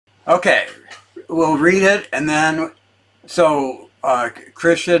Okay, we'll read it and then, so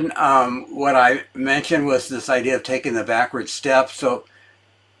Christian, what I mentioned was this idea of taking the backward step. So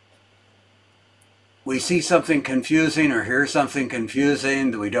we see something confusing or hear something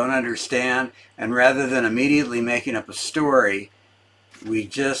confusing that we don't understand, and rather than immediately making up a story, we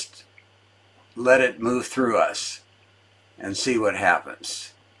just let it move through us and see what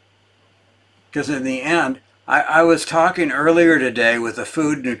happens. Because in the end, I was talking earlier today with a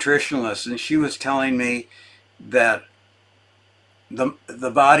food nutritionalist, and she was telling me that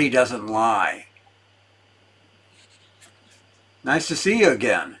the body doesn't lie. Nice to see you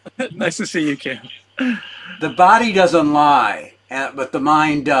again. Nice to see you, Kim. The body doesn't lie, but the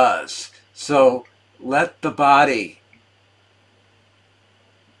mind does. So let the body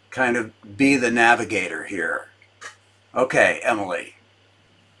kind of be the navigator here. Okay, Emily.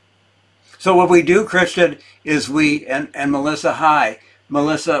 So what we do, Christian, is and Melissa, hi,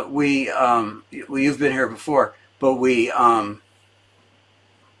 Melissa, you've been here before, but we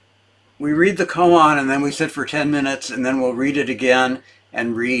read the koan and then we sit for 10 minutes and then we'll read it again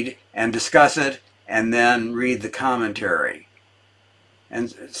and read and discuss it and then read the commentary.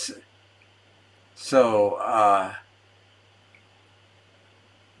 And so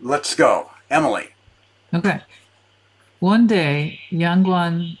let's go, Emily. Okay. One day,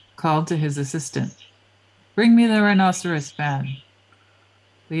 Yang called to his assistant, "Bring me the rhinoceros fan."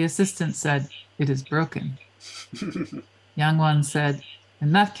 The assistant said, "It is broken." Yang said,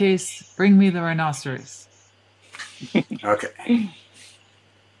 "In that case, bring me the rhinoceros." Okay.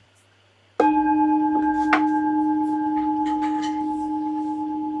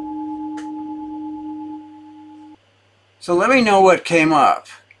 So let me know what came up.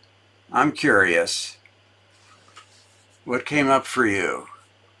 I'm curious. What came up for you?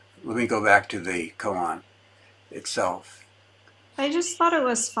 Let me go back to the koan itself. I just thought it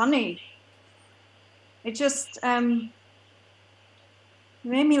was funny. It just made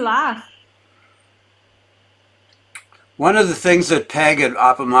me laugh. One of the things that Peg and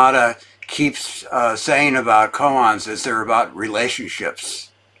Appamada keeps saying about koans is they're about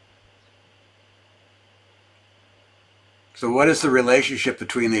relationships. So what is the relationship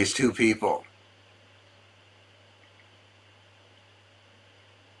between these two people?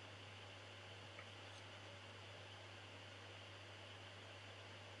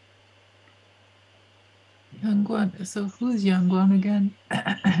 Yang So who's Yang again?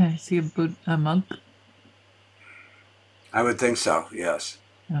 Is he a monk? I would think so, yes.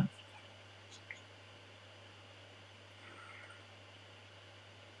 Yeah.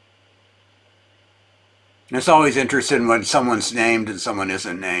 It's always interesting when someone's named and someone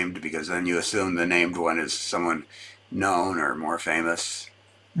isn't named because then you assume the named one is someone known or more famous.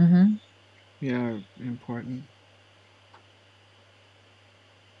 Mm-hmm. Yeah, important.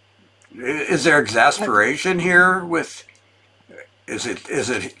 Is there exasperation here with is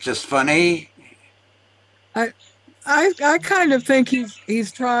it just funny? I kind of think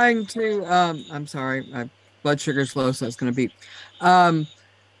he's trying to I'm sorry, my blood sugar's low, so it's gonna beep. Um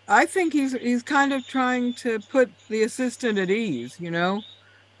I think he's kind of trying to put the assistant at ease, you know?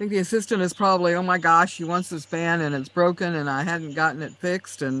 I think the assistant is probably, oh my gosh, he wants this fan and it's broken and I hadn't gotten it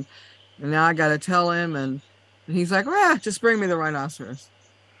fixed and now I gotta tell him and he's like, ah, just bring me the rhinoceros.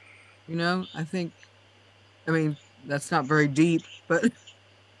 You know, I mean, that's not very deep, but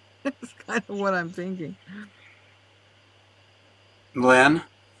it's kind of what I'm thinking. Lynn?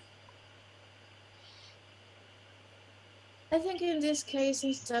 I think in this case,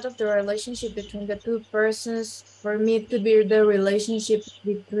 instead of the relationship between the two persons, for me it could be the relationship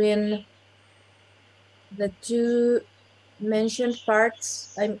between the two mentioned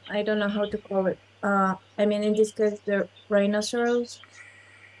parts. I don't know how to call it. I mean, in this case, the rhinoceros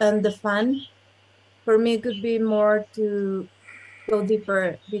and the fan. For me, it could be more to go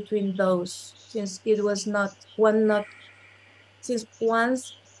deeper between those, since it was not since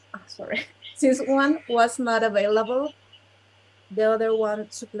one's sorry, since one was not available, the other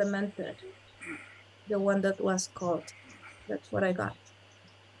one supplemented the one that was called. That's what I got.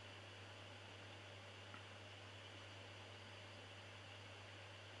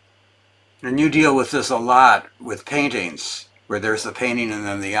 And you deal with this a lot with paintings, where there's the painting and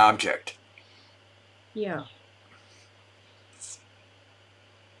then the object. Yeah.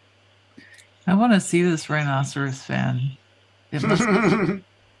 I want to see this rhinoceros fan. It must be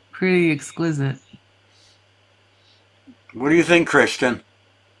pretty exquisite. What do you think, Christian?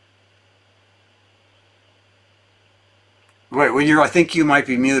 Wait, well, I think you might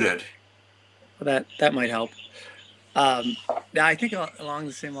be muted. Well, that might help. Yeah, I think along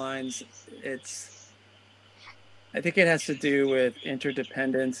the same lines, it's I think it has to do with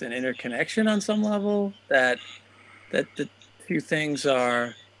interdependence and interconnection on some level. That the two things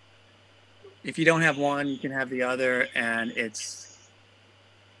are, if you don't have one, you can have the other, and it's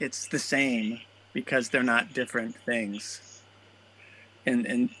the same because they're not different things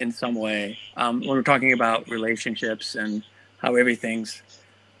in some way. When we're talking about relationships and how everything's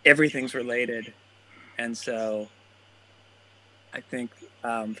related, and so I think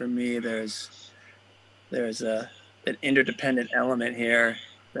for me there's an interdependent element here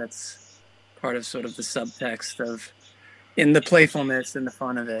that's part of sort of the subtext of in the playfulness and the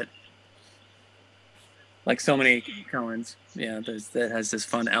fun of it. Like so many Coens, that has this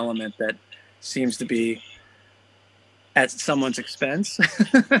fun element that seems to be at someone's expense,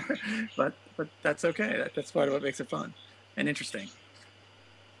 but that's okay. That's part of what makes it fun and interesting.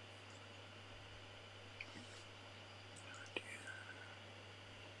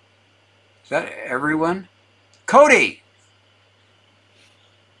 Is that everyone? Cody!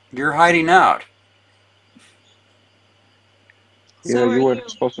 You're hiding out. Yeah, are you weren't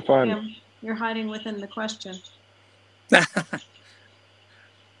supposed to find Kim. me. You're hiding within the question. That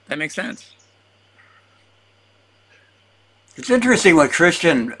makes sense. It's interesting what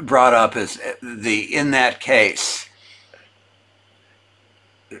Christian brought up is in that case.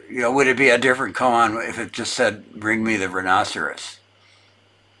 Would it be a different koan if it just said, bring me the rhinoceros?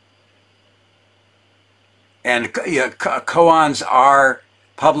 And koans are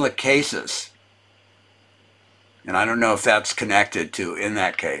public cases. And I don't know if that's connected to in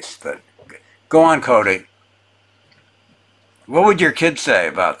that case, but go on, Cody. What would your kids say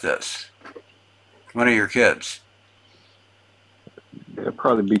about this? One of your kids? They'll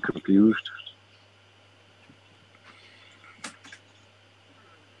probably be confused.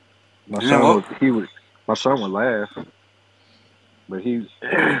 My son would laugh, but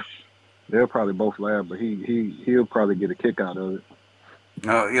they'll probably both laugh, but he'll probably get a kick out of it.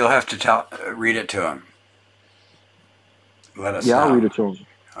 No, you'll have to read it to him. Let us know. I'll read it to him.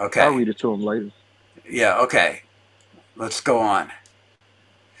 Okay. I'll read it to him later. Yeah, okay. Let's go on.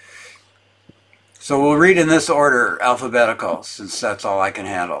 So we'll read in this order, alphabetical, since that's all I can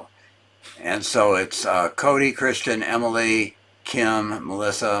handle. And so it's Cody, Christian, Emily, Kim,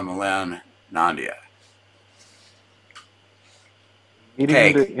 Melissa, Malen, Nandia.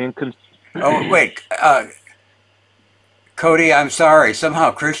 Okay. Oh, wait. Cody, I'm sorry.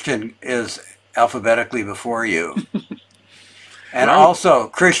 Somehow Christian is alphabetically before you. And Right. Also,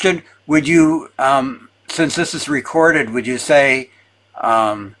 Christian, would you, since this is recorded, would you say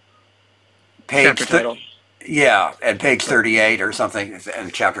page Chapter title. Yeah, at page 38 or something,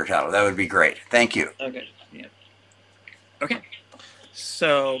 and chapter title. That would be great. Thank you. Okay. Yeah. Okay.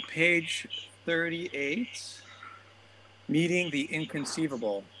 So page 38, meeting the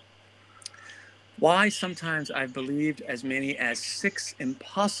inconceivable. Why sometimes I've believed as many as 6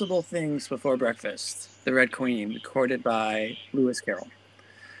 impossible things before breakfast. The Red Queen, recorded by Lewis Carroll.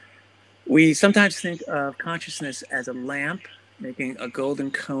 We sometimes think of consciousness as a lamp making a golden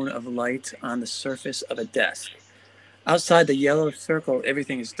cone of light on the surface of a desk. Outside the yellow circle,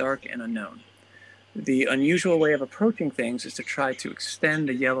 everything is dark and unknown. The unusual way of approaching things is to try to extend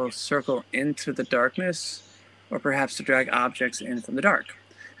the yellow circle into the darkness, or perhaps to drag objects in from the dark.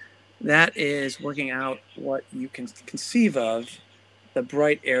 That is working out what you can conceive of, the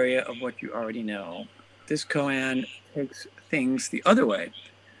bright area of what you already know. This koan takes things the other way.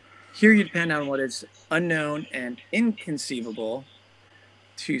 Here you depend on what is unknown and inconceivable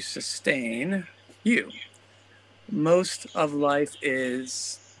to sustain you. Most of life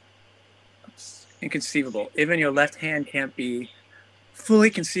is inconceivable. Even your left hand can't be fully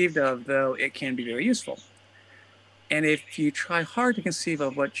conceived of, though it can be very useful. And if you try hard to conceive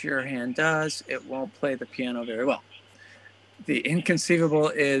of what your hand does, it won't play the piano very well. The inconceivable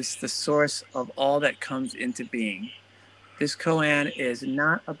is the source of all that comes into being. This koan is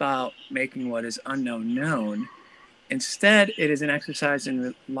not about making what is unknown known. Instead, it is an exercise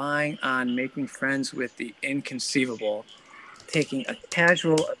in relying on making friends with the inconceivable, taking a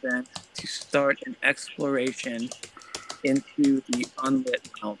casual event to start an exploration into the unlit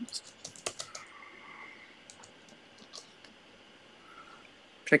realms.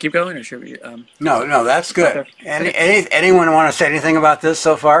 Should I keep going, or should we? No, that's good. Okay. Anyone want to say anything about this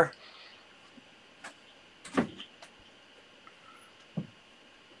so far?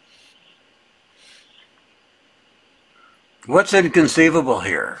 What's inconceivable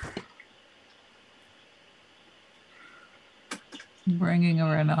here? Bringing a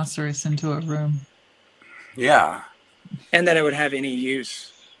rhinoceros into a room. Yeah. And that it would have any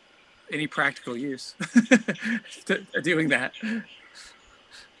use, any practical use, to doing that.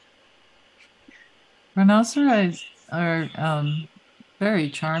 Rhinoceros are very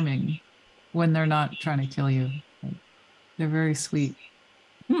charming when they're not trying to kill you. Like, they're very sweet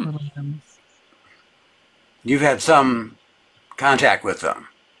little animals. You've had some contact with them.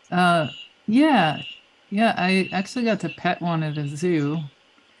 Yeah, yeah. I actually got to pet one at a zoo.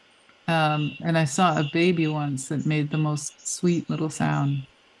 And I saw a baby once that made the most sweet little sound.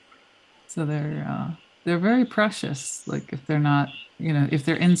 So they're very precious. Like if they're not, if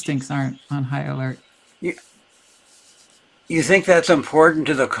their instincts aren't on high alert. You, you think that's important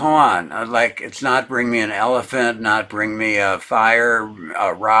to the koan? Like, it's not bring me an elephant, not bring me a fire,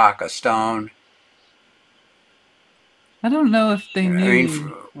 a rock, a stone. I don't know if they I mean,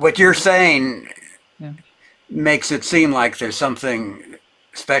 knew. what you're saying Yeah. makes it seem like there's something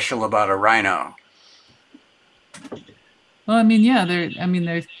special about a rhino. Well, I mean, yeah,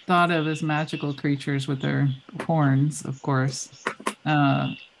 they're thought of as magical creatures with their horns, of course.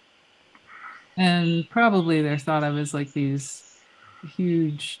 And probably they're thought of as like these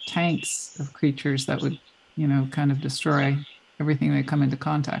huge tanks of creatures that would, kind of destroy everything they come into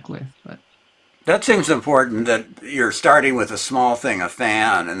contact with. But That seems important that you're starting with a small thing, a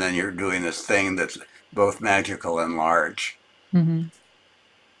fan, and then you're doing this thing that's both magical and large. mm-hmm.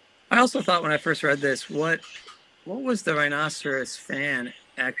 I also thought when I first read this, what was the rhinoceros fan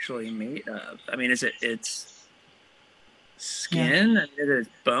actually made of? I mean, is it its skin and it is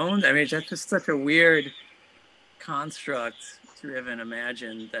bones? I mean, that's just such a weird construct to even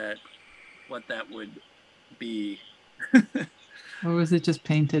imagine that what that would be. Or was it just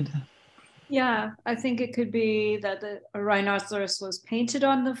painted? Yeah, I think it could be that a rhinoceros was painted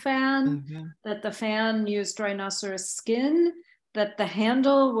on the fan, that the fan used rhinoceros skin, that the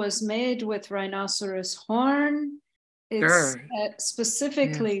handle was made with rhinoceros horn. It's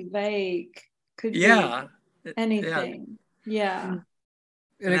specifically vague. Could be anything. Yeah.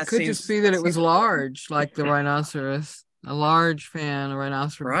 And it could just be that it was large, like the rhinoceros. A large fan, a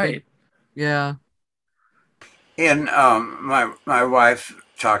rhinoceros. Right. Yeah. And my wife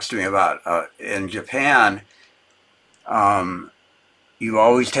talks to me about in Japan, you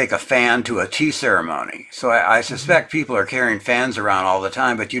always take a fan to a tea ceremony. So I suspect people are carrying fans around all the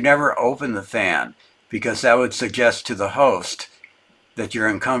time, but you never open the fan because that would suggest to the host that you're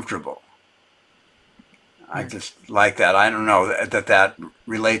uncomfortable. I just like that. I don't know that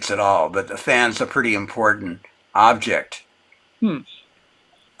relates at all, but the fan's a pretty important object.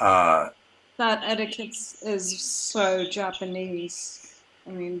 That etiquette is so Japanese. I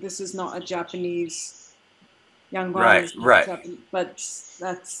mean, this is not a Japanese Yangguan, right. But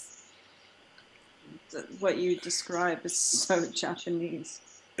that's what you describe is so Japanese.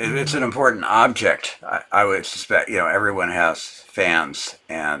 It's an important object. I would suspect. Everyone has fans,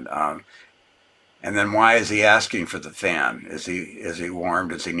 and then why is he asking for the fan? Is he warm?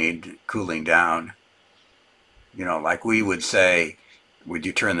 Does he need cooling down? Like we would say, would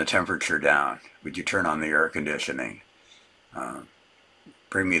you turn the temperature down? Would you turn on the air conditioning?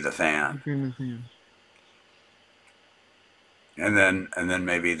 Bring me the fan. Bring me the fan. And then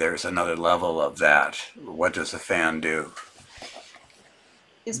maybe there's another level of that. What does the fan do?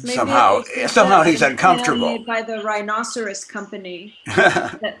 Somehow he's uncomfortable. Made by the Rhinoceros Company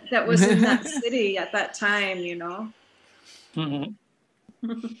that was in that city at that time,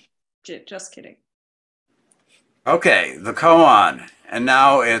 Just kidding. Okay, the koan, and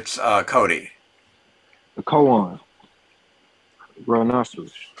now it's Cody. The koan,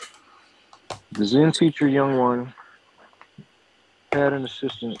 rhinoceros. The Zen teacher, young one, had an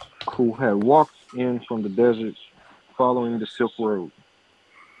assistant who had walked in from the desert following the Silk Road.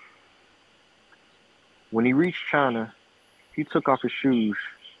 When he reached China, he took off his shoes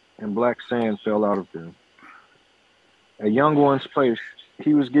and black sand fell out of them. At young one's place,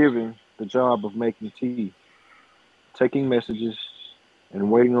 he was given the job of making tea, taking messages, and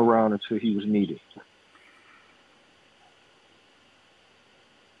waiting around until he was needed.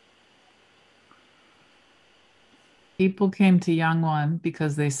 People came to Yangguan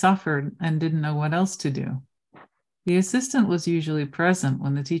because they suffered and didn't know what else to do. The assistant was usually present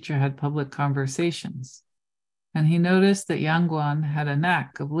when the teacher had public conversations, and he noticed that Yangguan had a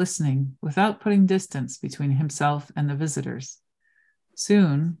knack of listening without putting distance between himself and the visitors.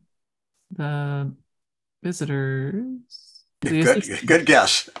 Soon, the visitors... Good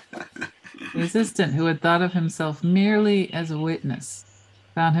guess. The assistant, who had thought of himself merely as a witness,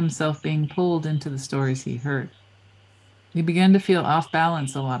 found himself being pulled into the stories he heard. He began to feel off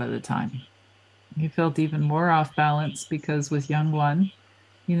balance a lot of the time. He felt even more off balance because with Yangguan,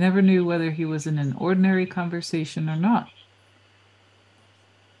 he never knew whether he was in an ordinary conversation or not.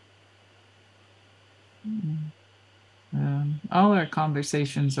 All our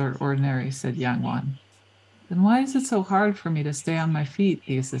conversations are ordinary, said Yangwan. Then why is it so hard for me to stay on my feet?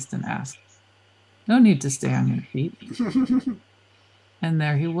 The assistant asked. No need to stay on your feet. And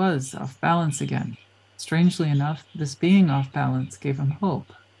there he was, off balance again. Strangely enough, this being off balance gave him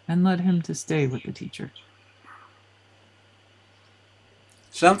hope and led him to stay with the teacher.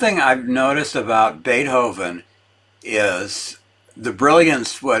 Something I've noticed about Beethoven is the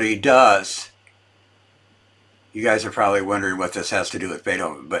brilliance, what he does. You guys are probably wondering what this has to do with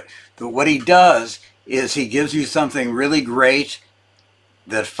Beethoven, but what he does is he gives you something really great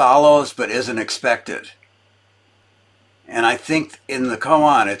that follows but isn't expected. And I think in the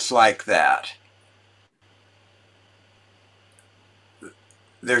koan it's like that.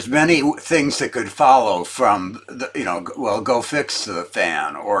 There's many things that could follow from, well, go fix the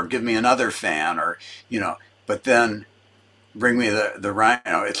fan, or give me another fan, or, but then bring me the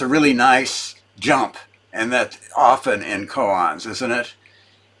rhino. It's a really nice jump, and that's often in koans, isn't it?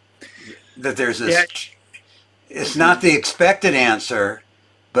 That there's this, it's not the expected answer,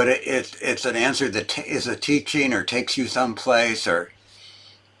 but it's an answer that is a teaching or takes you someplace, or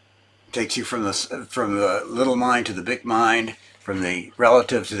takes you from the little mind to the big mind, from the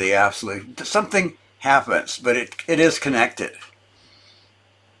relative to the absolute. Something happens, but it is connected.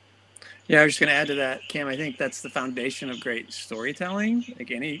 Yeah, I was just going to add to that, Cam. I think that's the foundation of great storytelling, like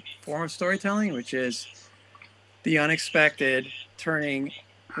any form of storytelling, which is the unexpected turning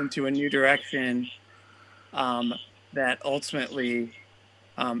into a new direction that ultimately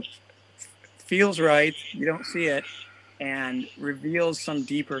feels right, you don't see it, and reveals some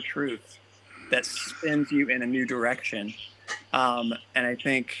deeper truth that spins you in a new direction. And I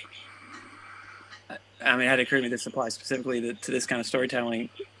think, it had occurred to me this applies specifically to this kind of storytelling,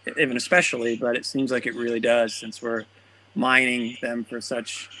 even especially, but it seems like it really does, since we're mining them for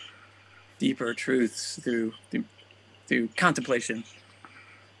such deeper truths through contemplation.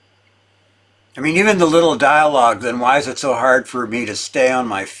 Even the little dialogue, then why is it so hard for me to stay on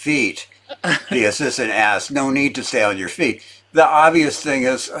my feet? The assistant asked. No need to stay on your feet. The obvious thing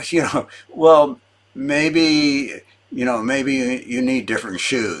is, well, maybe you need different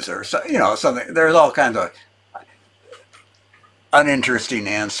shoes, or something. There's all kinds of uninteresting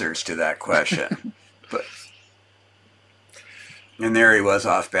answers to that question. And there he was,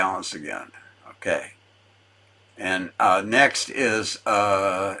 off balance again. Okay. And next is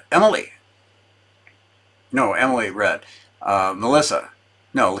Emily. No, Emily read. Melissa.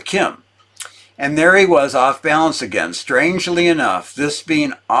 No, Kim. And there he was, off balance again. Strangely enough, this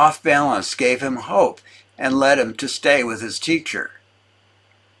being off balance gave him hope and led him to stay with his teacher.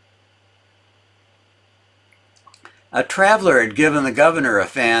 A traveler had given the governor a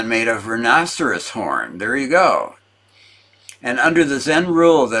fan made of rhinoceros horn. There you go. And under the Zen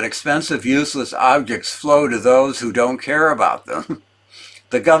rule that expensive, useless objects flow to those who don't care about them,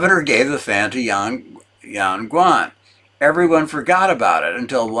 the governor gave the fan to Yangwan. Everyone forgot about it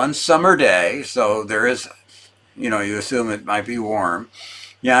until one summer day, so there is, you assume it might be warm.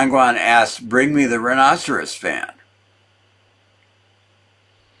 Yangwan asked, bring me the rhinoceros fan.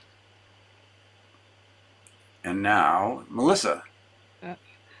 And now, Melissa.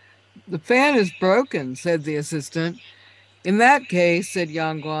 The fan is broken, said the assistant. In that case, said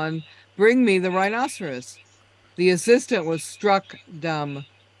Yangwan, bring me the rhinoceros. The assistant was struck dumb.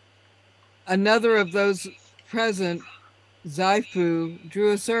 Another of those present, Zaifu,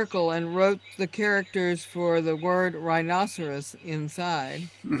 drew a circle and wrote the characters for the word rhinoceros inside.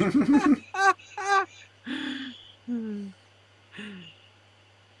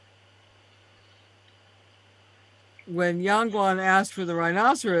 When Yangwan asked for the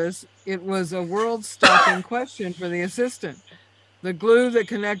rhinoceros, it was a world-stopping question for the assistant. The glue that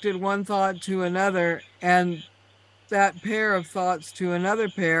connected one thought to another, and that pair of thoughts to another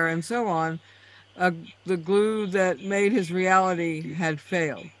pair, and so on, the glue that made his reality had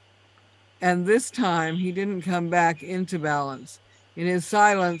failed. And this time he didn't come back into balance. In his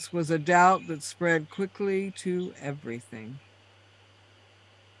silence was a doubt that spread quickly to everything.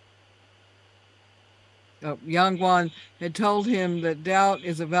 Yangwan had told him that doubt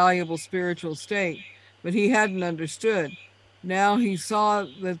is a valuable spiritual state, but he hadn't understood. Now he saw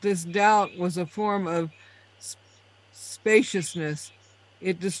that this doubt was a form of spaciousness.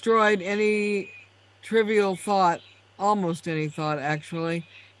 It destroyed any trivial thought, almost any thought, actually.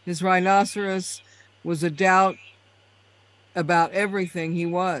 His rhinoceros was a doubt about everything he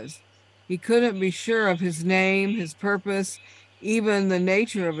was. He couldn't be sure of his name, his purpose, even the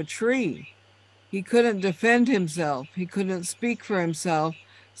nature of a tree. He couldn't defend himself. He couldn't speak for himself,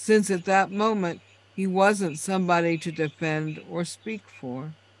 since at that moment he wasn't somebody to defend or speak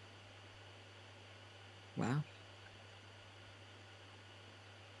for. Wow.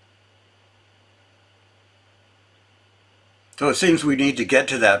 So it seems we need to get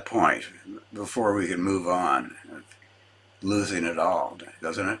to that point before we can move on. Losing it all,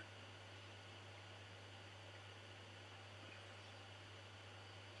 doesn't it?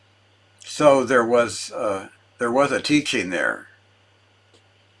 So there was a teaching there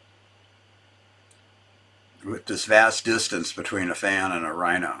with this vast distance between a fan and a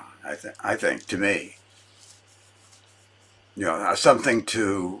rhino. I think to me, something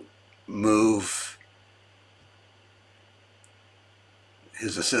to move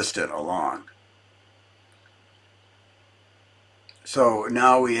his assistant along. So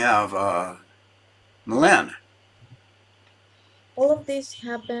now we have Mylène. All of this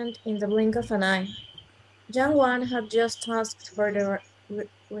happened in the blink of an eye. Jiang Wan had just asked for the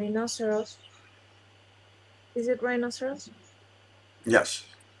rhinoceros. Is it rhinoceros? Yes.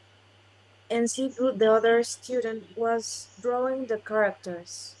 And Sigurd, the other student, was drawing the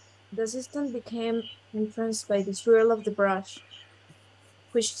characters. The assistant became entranced by the swirl of the brush,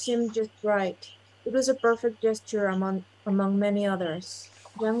 which seemed just right. It was a perfect gesture among many others.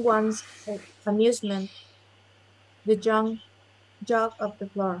 Jiang Wan's amusement, the jog of the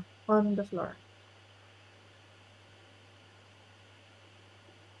floor, on the floor.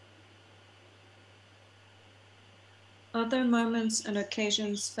 Other moments and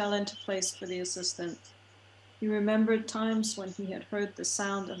occasions fell into place for the assistant. He remembered times when he had heard the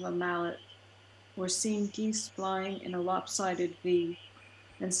sound of a mallet, or seen geese flying in a lopsided V,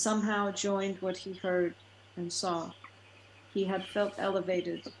 and somehow joined what he heard and saw. He had felt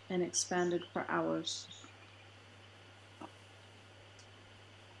elevated and expanded for hours.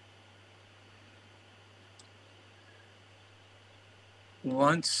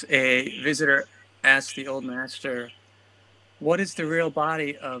 Once a visitor asked the old master, "What is the real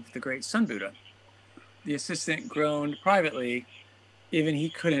body of the great Sun Buddha?" The assistant groaned privately. Even he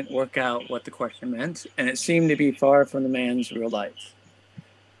couldn't work out what the question meant, and it seemed to be far from the man's real life.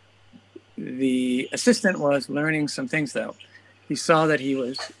 The assistant was learning some things, though. He saw that he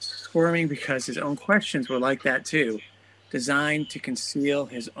was squirming because his own questions were like that, too, designed to conceal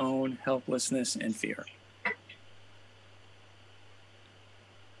his own helplessness and fear.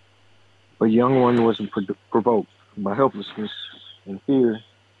 But Young One wasn't provoked by helplessness and fear,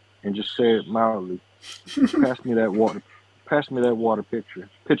 and just said mildly, "Pass me that water. Pass me that water pitcher."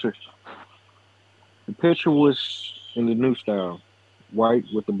 The pitcher was in the new style, white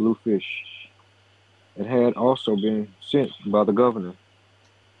with the blue fish. It had also been sent by the governor.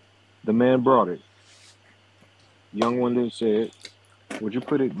 The man brought it. Young One then said, "Would you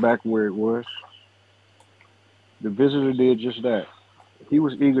put it back where it was?" The visitor did just that. He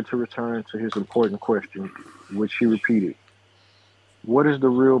was eager to return to his important question, which he repeated. What is the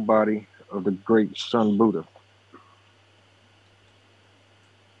real body of the great Sun Buddha?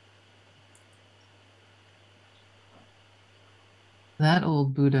 That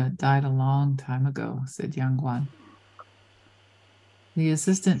old Buddha died a long time ago, said Yang Guan. The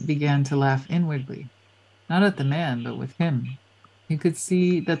assistant began to laugh inwardly, not at the man, but with him. He could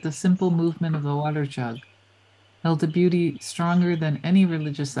see that the simple movement of the water jug held a beauty stronger than any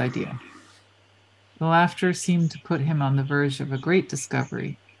religious idea. The laughter seemed to put him on the verge of a great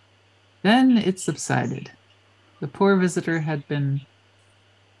discovery. Then it subsided. The poor visitor had been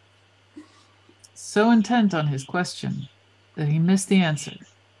so intent on his question that he missed the answer.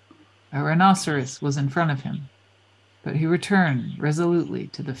 A rhinoceros was in front of him, but he returned resolutely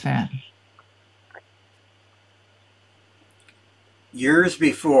to the fan. Years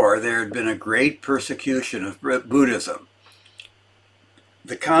before, there had been a great persecution of Buddhism.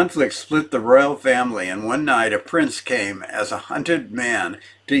 The conflict split the royal family, and one night a prince came as a hunted man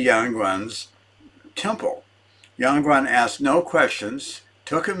to Yangguan's temple. Yangguan asked no questions,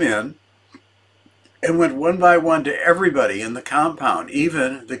 took him in, and went one by one to everybody in the compound,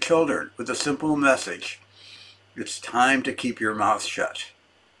 even the children, with a simple message. It's time to keep your mouth shut.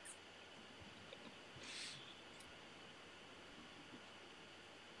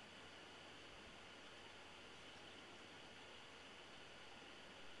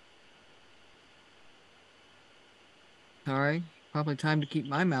 Sorry, probably time to keep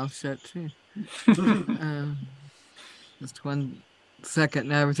my mouth shut too. Just 1 second.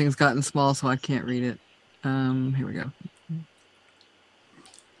 Now everything's gotten small, so I can't read it. Here we go.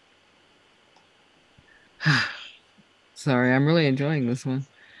 Sorry, I'm really enjoying this one.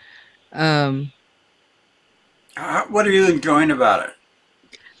 What are you enjoying about it?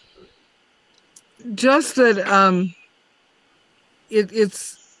 Just that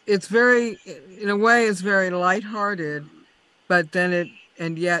it's very, in a way, it's very lighthearted, but then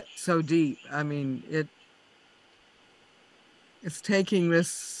and yet so deep. I mean, it's taking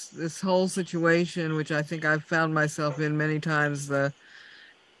this whole situation, which I think I've found myself in many times, the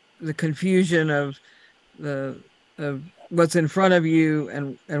confusion of the of what's in front of you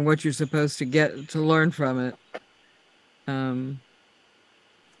and what you're supposed to get to learn from it. And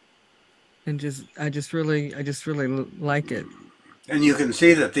I just really like it. And you can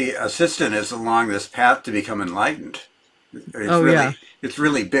see that the assistant is along this path to become enlightened. Yeah. It's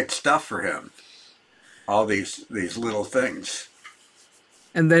really big stuff for him. All these little things.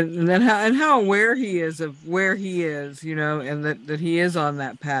 And then how aware he is of where he is, you know, and that he is on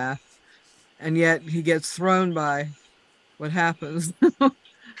that path, and yet he gets thrown by what happens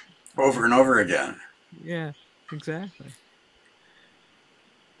over and over again. Yeah, exactly.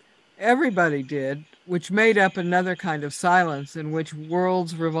 Everybody did, which made up another kind of silence in which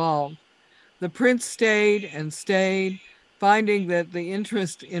worlds revolved. The prince stayed and stayed, finding that the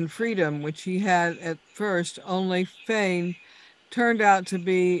interest in freedom, which he had at first only feigned, turned out to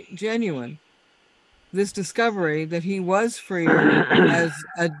be genuine. This discovery that he was freer as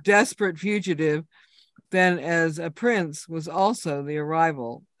a desperate fugitive than as a prince was also the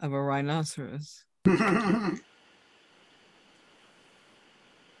arrival of a rhinoceros.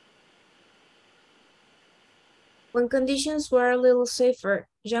 When conditions were a little safer,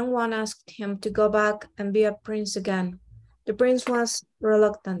 Jiang Wan asked him to go back and be a prince again. The prince was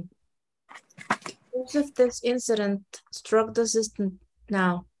reluctant. The news of this incident struck the assistant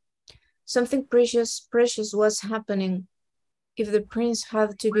now. Something precious was happening if the prince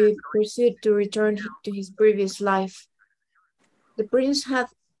had to be pursued to return to his previous life. The prince had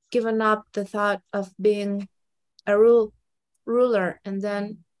given up the thought of being a ruler and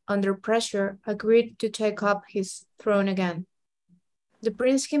then, under pressure, agreed to take up his throne again. The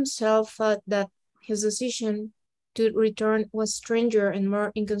prince himself thought that his decision to return was stranger and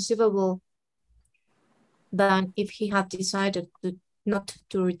more inconceivable than if he had decided not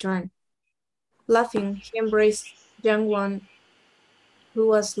to return. Laughing, he embraced Jiang Wan, who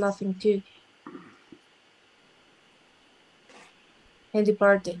was laughing too, and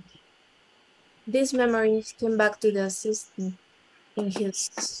departed. These memories came back to the assistant in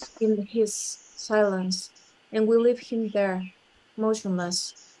his silence, and we leave him there,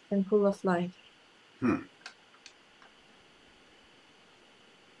 motionless and full of life.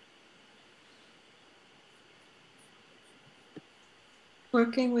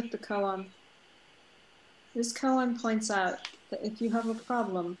 Working with the koan. This koan points out that if you have a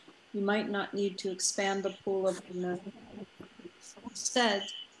problem, you might not need to expand the pool of unknown. Instead,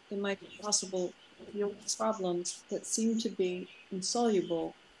 it might be possible to deal with problems that seem to be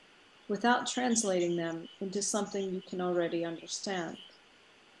insoluble without translating them into something you can already understand.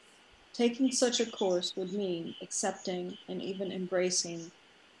 Taking such a course would mean accepting and even embracing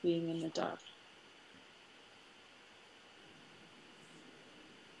being in the dark.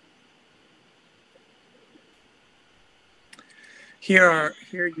 Here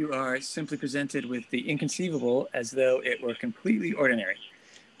you are simply presented with the inconceivable as though it were completely ordinary.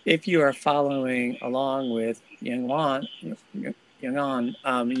 If you are following along with Jiang Wan,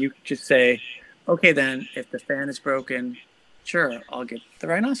 you just say, okay then, if the fan is broken, sure, I'll get the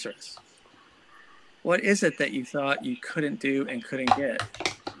rhinoceros. What is it that you thought you couldn't do and couldn't get?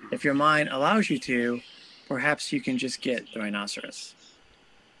 If your mind allows you to, perhaps you can just get the rhinoceros.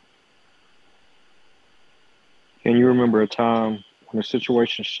 Can you remember a time when a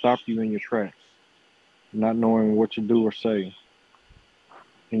situation stopped you in your tracks, not knowing what to do or say,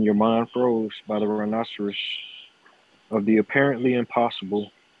 and your mind froze by the rhinoceros of the apparently impossible,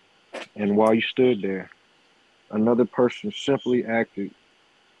 and while you stood there, another person simply acted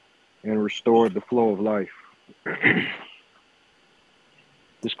and restored the flow of life?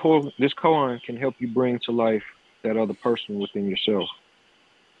 This koan can help you bring to life that other person within yourself.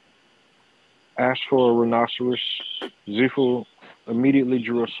 Asked for a rhinoceros, Zifu immediately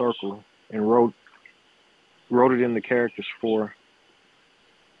drew a circle and wrote it in the characters forward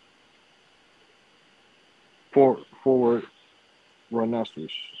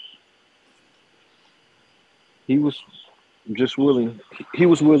rhinoceros. He was willing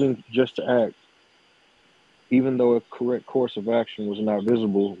just to act, even though a correct course of action was not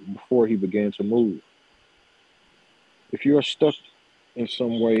visible before he began to move. If you are stuck in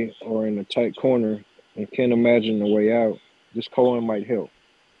some way or in a tight corner and can't imagine a way out, this koan might help.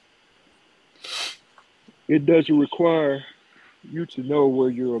 It doesn't require you to know where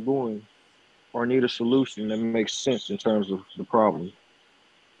you are going or need a solution that makes sense in terms of the problem.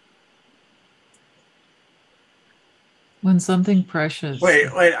 When something precious. Wait,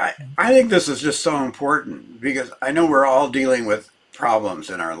 I think this is just so important because I know we're all dealing with problems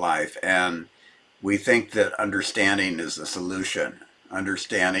in our life, and we think that understanding is the solution.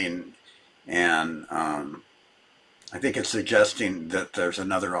 Understanding, and I think it's suggesting that there's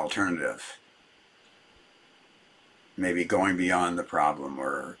another alternative. Maybe going beyond the problem,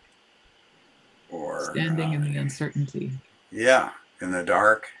 or standing in the uncertainty. Yeah, in the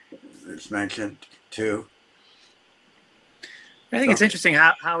dark, it's mentioned too. I think it's interesting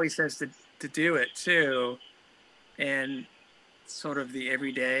how he says to do it too, and sort of the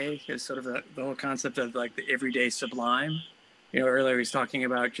everyday is sort of the whole concept of like the everyday sublime. Earlier he's talking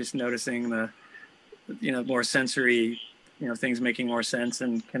about just noticing the, more sensory, things making more sense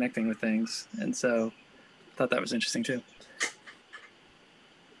and connecting with things. And so I thought that was interesting too.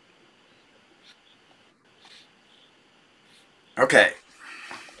 Okay.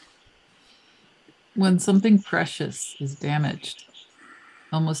 When something precious is damaged,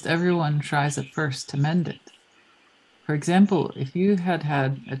 almost everyone tries at first to mend it. For example, if you had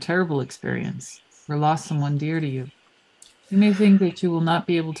had a terrible experience or lost someone dear to you, you may think that you will not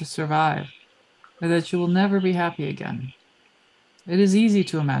be able to survive or that you will never be happy again. It is easy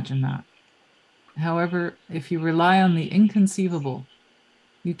to imagine that. However, if you rely on the inconceivable,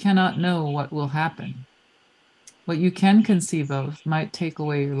 you cannot know what will happen. What you can conceive of might take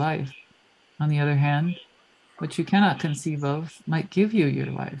away your life. On the other hand, what you cannot conceive of might give you your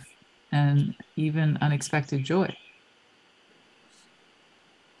life and even unexpected joy.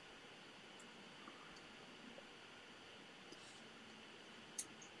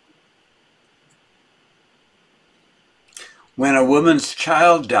 When a woman's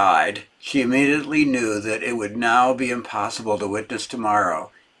child died, she immediately knew that it would now be impossible to witness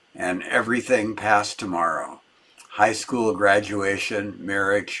tomorrow and everything past tomorrow. High school graduation,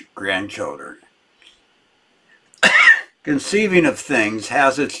 marriage, grandchildren. Conceiving of things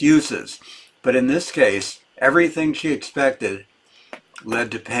has its uses, but in this case, everything she expected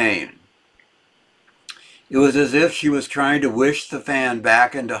led to pain. It was as if she was trying to wish the fan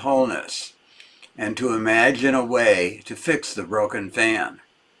back into wholeness and to imagine a way to fix the broken fan.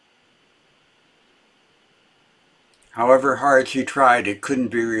 However hard she tried, it couldn't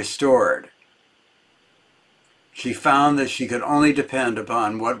be restored. She found that she could only depend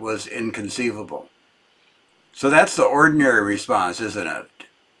upon what was inconceivable. So that's the ordinary response, isn't it?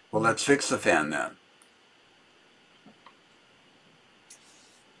 Well, let's fix the fan then.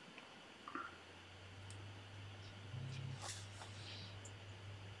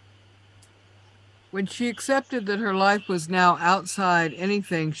 When she accepted that her life was now outside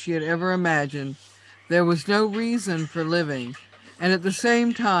anything she had ever imagined, there was no reason for living, and at the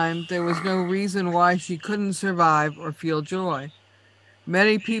same time, there was no reason why she couldn't survive or feel joy.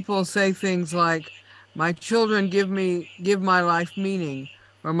 Many people say things like, "My children give my life meaning,"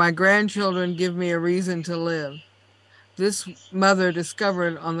 or "My grandchildren give me a reason to live." This mother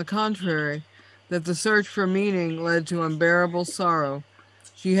discovered, on the contrary, that the search for meaning led to unbearable sorrow.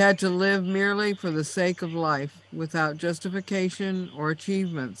 She had to live merely for the sake of life, without justification or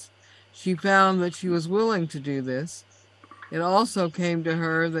achievements. She found that she was willing to do this. It also came to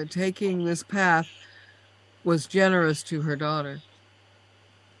her that taking this path was generous to her daughter.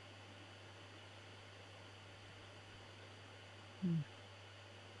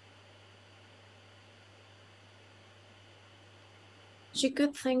 She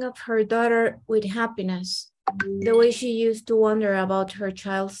could think of her daughter with happiness, the way she used to wonder about her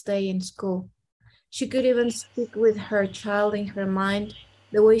child's day in school. She could even speak with her child in her mind,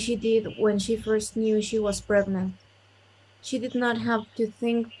 the way she did when she first knew she was pregnant. She did not have to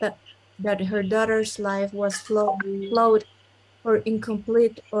think that her daughter's life was flawed or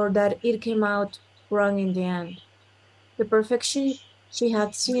incomplete, or that it came out wrong in the end. The perfection she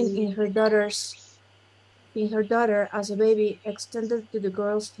had seen in her daughter as a baby extended to the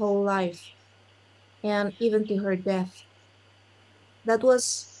girl's whole life and even to her death. That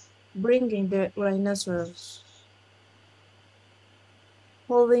was bringing the rhinoceros.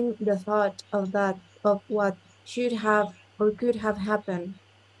 Holding the thought of what should have or could have happened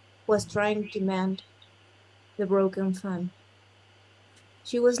was trying to mend the broken fan.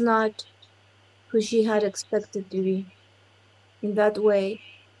 She was not who she had expected to be. In that way,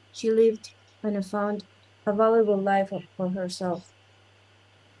 she lived and found a valuable life for herself.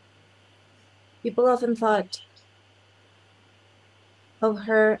 People often thought of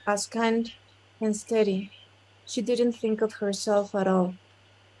her as kind and steady. She didn't think of herself at all.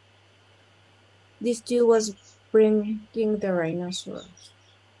 This too was bringing the rhinoceros.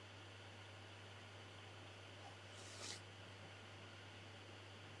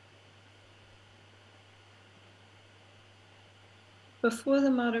 Before the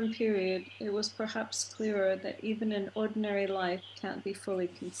modern period, it was perhaps clearer that even an ordinary life can't be fully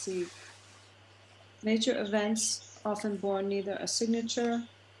conceived. Nature events often bore neither a signature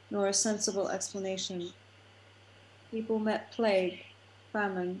nor a sensible explanation. People met plague,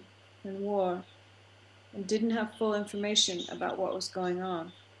 famine, and war, and didn't have full information about what was going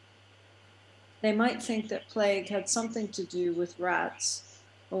on. They might think that plague had something to do with rats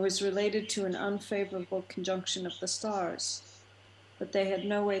or was related to an unfavorable conjunction of the stars, but they had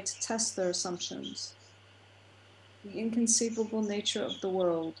no way to test their assumptions. The inconceivable nature of the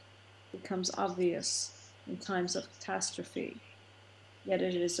world becomes obvious in times of catastrophe, yet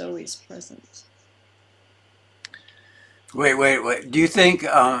it is always present. Wait. Do you think,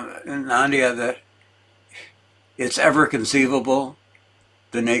 Nandia, that it's ever conceivable,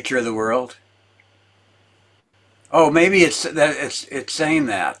 the nature of the world? Oh, maybe it's saying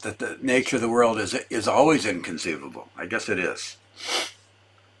that the nature of the world is always inconceivable. I guess it is.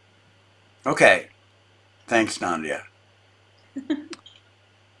 Okay. Thanks, Nandia.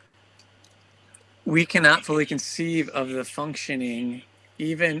 We cannot fully conceive of the functioning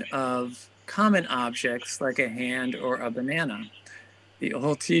even of common objects like a hand or a banana. The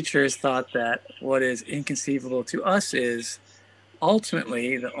old teachers thought that what is inconceivable to us is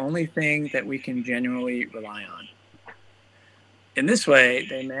ultimately the only thing that we can genuinely rely on. In this way,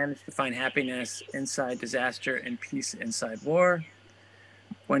 they managed to find happiness inside disaster and peace inside war.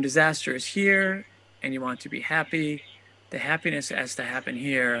 When disaster is here and you want to be happy, the happiness has to happen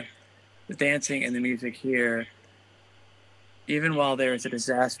here, the dancing and the music here, even while there is a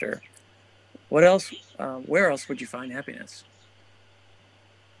disaster. What else? Where else would you find happiness?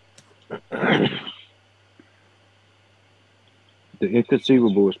 The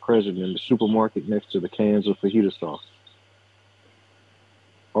inconceivable is present in the supermarket next to the cans of fajita sauce.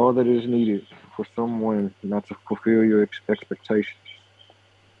 All that is needed for someone not to fulfill your expectations.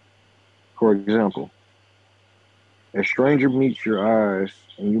 For example, a stranger meets your eyes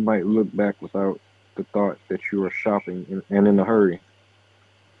and you might look back without the thought that you are shopping and in a hurry.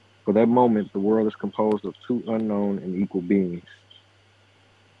 For that moment, the world is composed of two unknown and equal beings.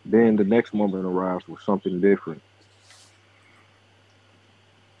 Then the next moment arrives with something different.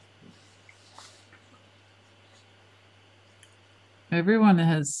 Everyone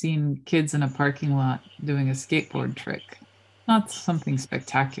has seen kids in a parking lot doing a skateboard trick. Not something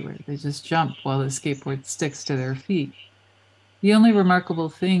spectacular. They just jump while the skateboard sticks to their feet. The only remarkable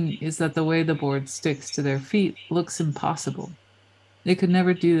thing is that the way the board sticks to their feet looks impossible. They could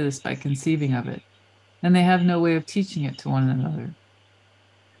never do this by conceiving of it, and they have no way of teaching it to one another.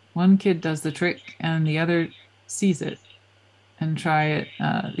 One kid does the trick and the other sees it and try it.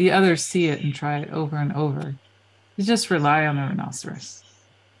 The others see it and try it over and over. They just rely on the rhinoceros.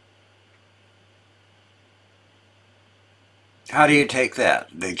 How do you take that?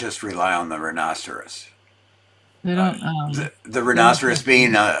 They just rely on the rhinoceros. They don't. The rhinoceros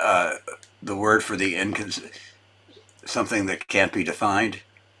being the word for the something that can't be defined.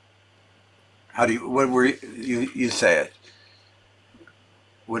 How do you? What were you say it?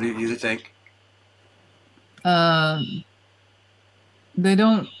 What do you think? They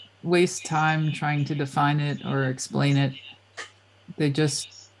don't waste time trying to define it or explain it. They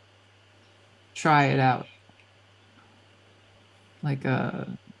just try it out, like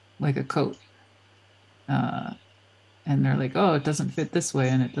a coat. And they're like, oh, it doesn't fit this way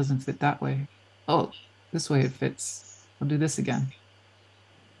and it doesn't fit that way. Oh, this way it fits. I'll do this again.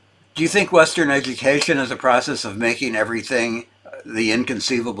 Do you think Western education is a process of making everything, the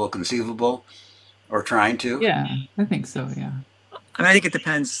inconceivable, conceivable, or trying to? Yeah, I think so, yeah. I mean, I think it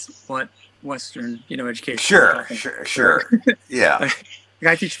depends what Western, education. Sure. Yeah. Like,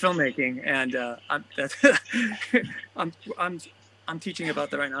 I teach filmmaking, and I'm teaching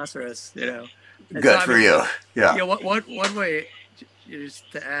about the rhinoceros. And Good so, for you. Yeah. One way is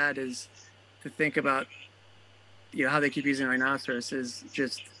to add is to think about how they keep using rhinoceros is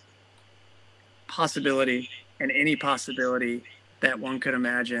just possibility, and any possibility that one could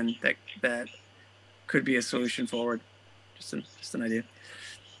imagine that could be a solution forward. Just an idea.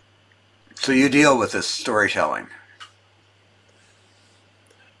 So you deal with this storytelling.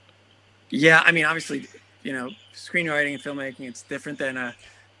 Yeah, I mean, obviously, screenwriting and filmmaking, it's different than a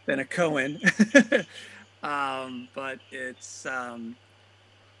Coen, but it's certainly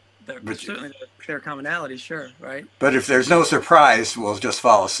there are commonalities, sure, right? But if there's no surprise, we'll just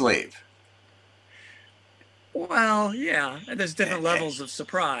fall asleep. Well, yeah, there's different levels of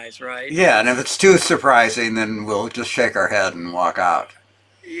surprise, right? Yeah, and if it's too surprising, then we'll just shake our head and walk out.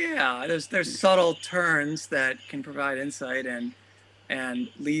 Yeah, there's subtle turns that can provide insight and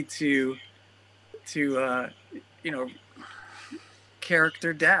lead to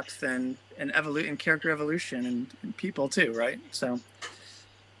character depth and character evolution and people too, right? So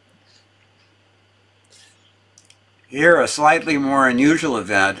Here, a slightly more unusual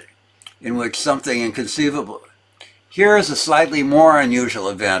event in which something inconceivable. Here is a slightly more unusual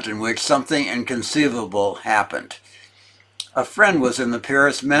event in which something inconceivable happened. A friend was in the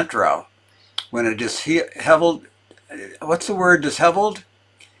Paris metro when a disheveled, what's the word, disheveled?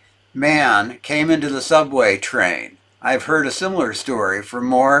 Man came into the subway train. I've heard a similar story from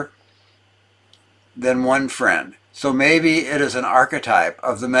more than one friend, so maybe it is an archetype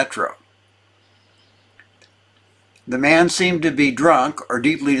of the metro. The man seemed to be drunk or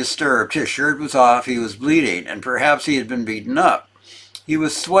deeply disturbed. His shirt was off, he was bleeding, and perhaps he had been beaten up. He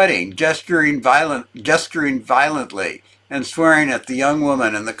was sweating, gesturing violently, and swearing at the young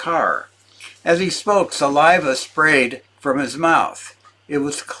woman in the car. As he spoke, saliva sprayed from his mouth. It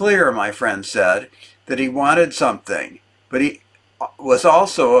was clear, my friend said, that he wanted something, but he was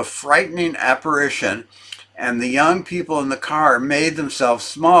also a frightening apparition, and the young people in the car made themselves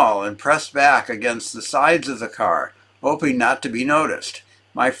small and pressed back against the sides of the car, hoping not to be noticed.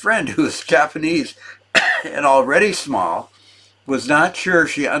 My friend, who was Japanese and already small, was not sure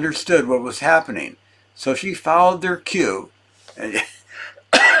she understood what was happening, so she followed their cue and,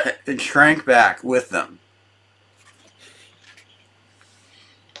 and shrank back with them.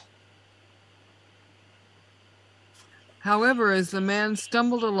 However, as the man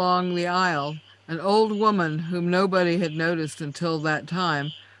stumbled along the aisle, an old woman, whom nobody had noticed until that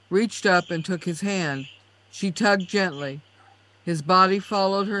time, reached up and took his hand. She tugged gently. His body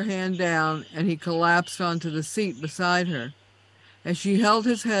followed her hand down, and he collapsed onto the seat beside her. As she held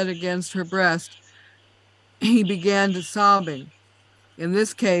his head against her breast, he began sobbing. In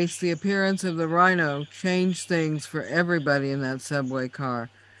this case, the appearance of the rhino changed things for everybody in that subway car.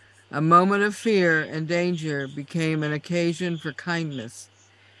 A moment of fear and danger became an occasion for kindness.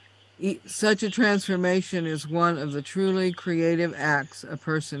 Such a transformation is one of the truly creative acts a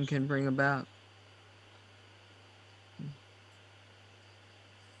person can bring about.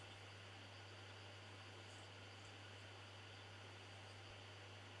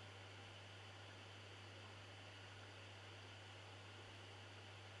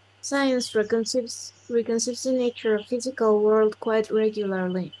 Science reconceives the nature of physical world quite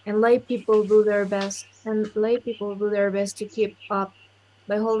regularly, and lay people do their best to keep up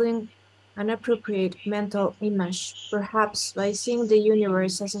by holding an appropriate mental image, perhaps by seeing the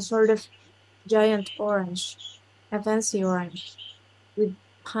universe as a sort of giant orange, a fancy orange, with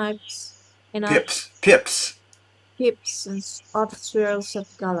pipes and Pips and odd swirls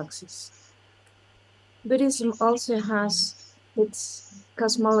of galaxies. Buddhism also has its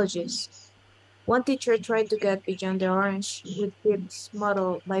cosmologies. One teacher tried to get beyond the orange with Pip's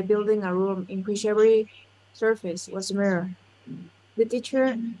model by building a room in which every surface was a mirror. The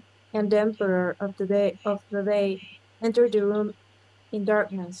teacher and the emperor of the day entered the room in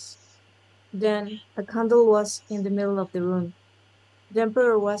darkness. Then a candle was in the middle of the room. The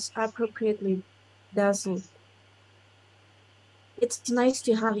emperor was appropriately dazzled. It's nice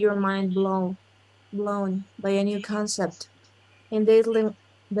to have your mind blown by a new concept. And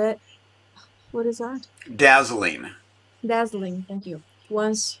what is that? Dazzling. Dazzling, thank you.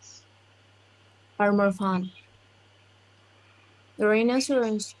 Once are more fun. The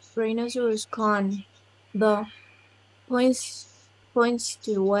rhinoceros con, though, points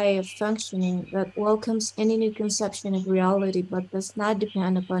to a way of functioning that welcomes any new conception of reality but does not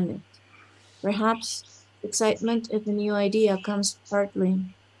depend upon it. Perhaps excitement of a new idea comes partly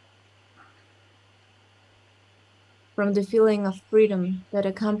from the feeling of freedom that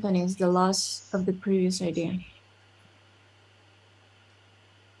accompanies the loss of the previous idea.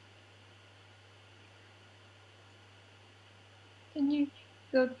 Can you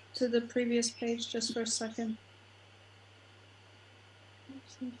go to the previous page just for a second?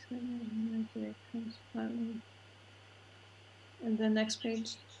 And the next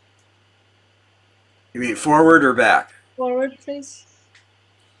page. You mean forward or back? Forward, please.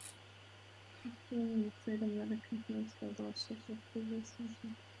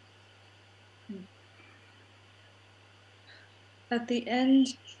 At the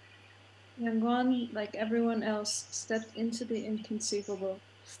end, Yanguan, like everyone else, stepped into the inconceivable.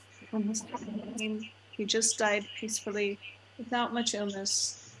 When his time came, he just died peacefully, without much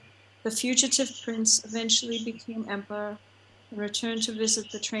illness. The fugitive prince eventually became emperor and returned to visit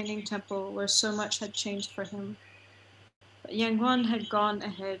the training temple where so much had changed for him. But Yanguan had gone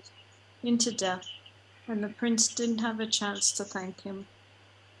ahead into death, and the prince didn't have a chance to thank him.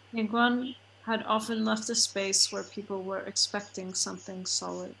 Yanguan had often left a space where people were expecting something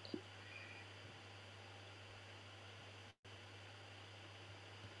solid.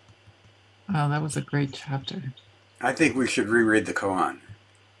 Wow, that was a great chapter. I think we should reread the koan.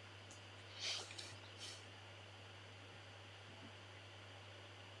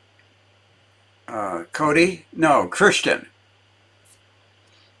 Cody? No, Christian.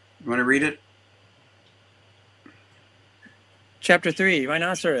 You want to read it? Chapter 3,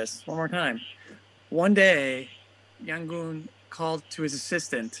 Rhinoceros. One more time. One day, Yangon called to his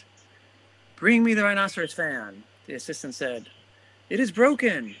assistant, "Bring me the rhinoceros fan." The assistant said, "It is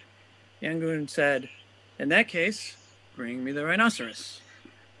broken." Yangon said, "In that case, bring me the rhinoceros."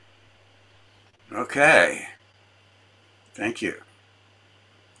 Okay. Thank you.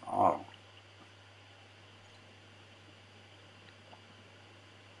 Oh.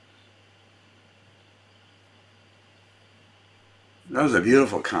 That was a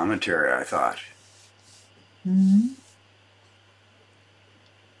beautiful commentary, I thought. Mhm.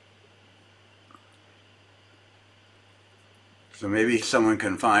 So maybe someone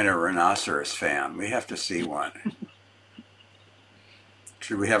can find a rhinoceros fan. We have to see one.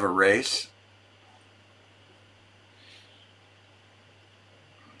 Should we have a race?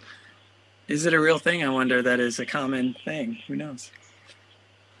 Is it a real thing? I wonder. That is a common thing. Who knows?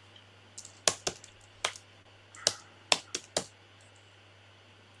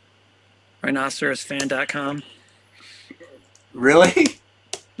 Rhinocerosfan.com. Really?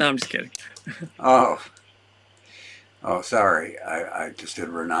 No, I'm just kidding. Oh. Oh, sorry. I just did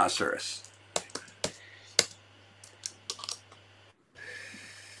rhinoceros.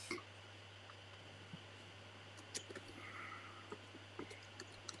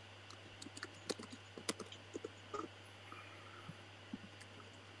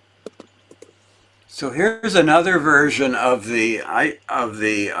 So here's another version of the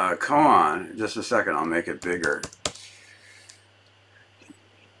koan. Just a second, I'll make it bigger.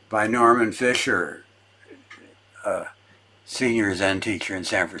 By Norman Fisher, senior Zen teacher in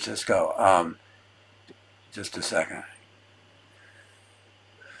San Francisco. Just a second.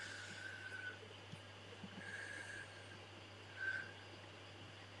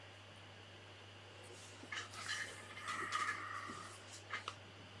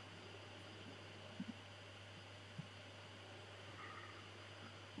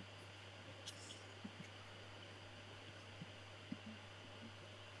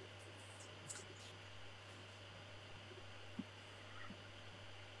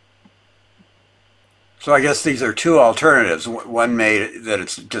 So I guess these are two alternatives. One made that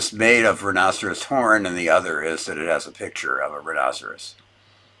it's just made of rhinoceros horn, and the other is that it has a picture of a rhinoceros.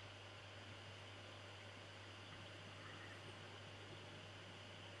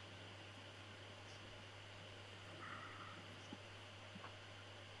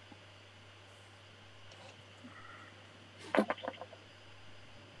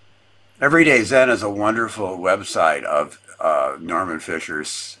 Everyday Zen is a wonderful website of Norman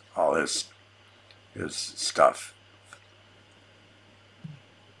Fisher's, all his stuff.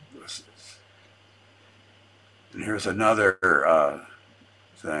 And here's another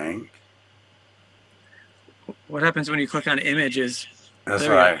thing. What happens when you click on images? That's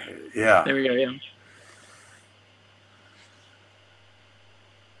right. Yeah. There we go. Yeah.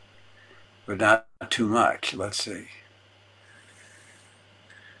 But not too much. Let's see.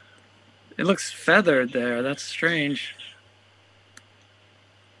 It looks feathered there. That's strange.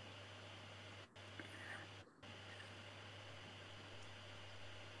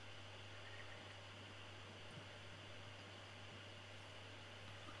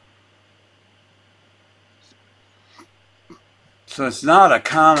 So it's not a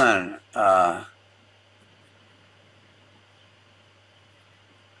common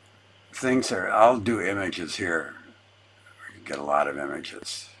things there. I'll do images here. We can get a lot of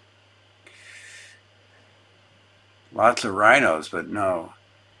images. Lots of rhinos, but no.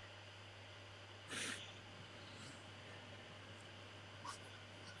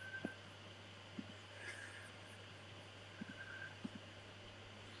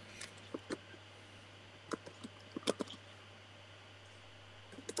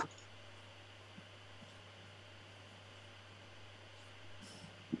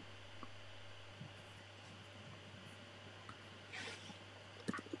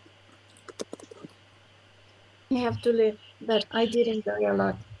 I have to leave, but I did enjoy a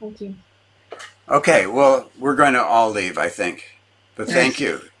lot. Thank you. Okay, well, we're going to all leave, I think. But thank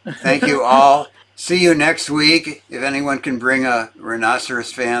you. Thank you all. See you next week. If anyone can bring a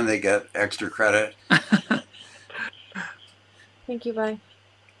rhinoceros fan, they get extra credit. Thank you. Bye.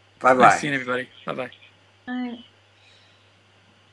 Bye-bye. Nice seeing everybody. Bye-bye. Bye.